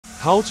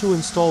How to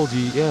install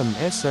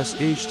DMSS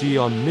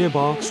HD on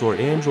MiBox or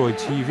Android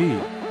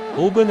TV.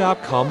 Open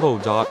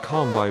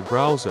appcombo.com by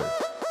browser.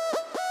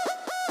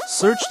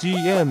 Search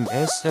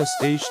DMSS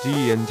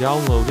HD and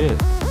download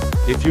it.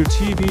 If your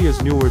TV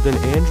is newer than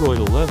Android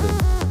 11,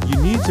 you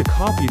need to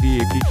copy the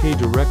APK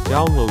direct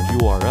download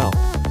URL.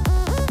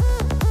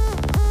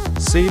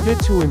 Save it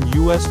to an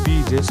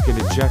USB disk and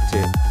eject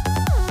it.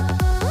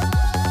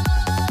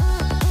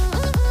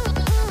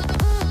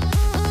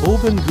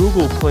 Open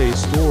Google Play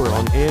Store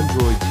on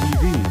Android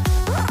TV.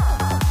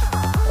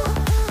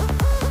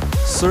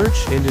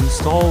 Search and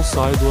install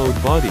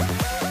Sideload Buddy.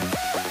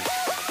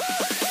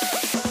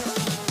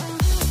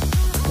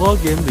 Plug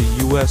in the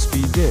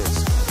USB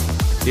disk.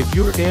 If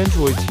your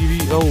Android TV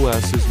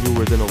OS is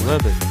newer than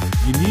 11,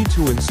 you need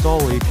to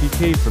install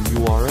APK from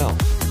URL.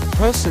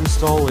 Press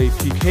Install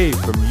APK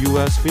from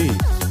USB.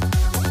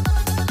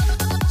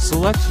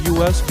 Select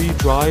USB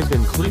drive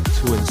and click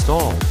to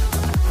install.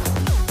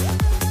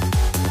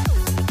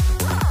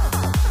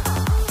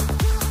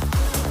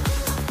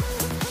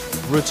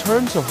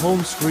 Return to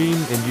home screen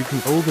and you can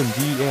open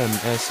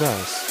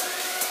DMSS.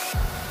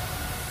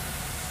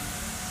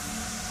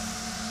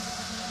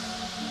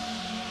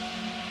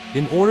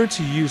 In order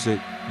to use it,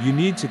 you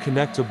need to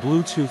connect a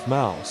Bluetooth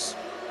mouse.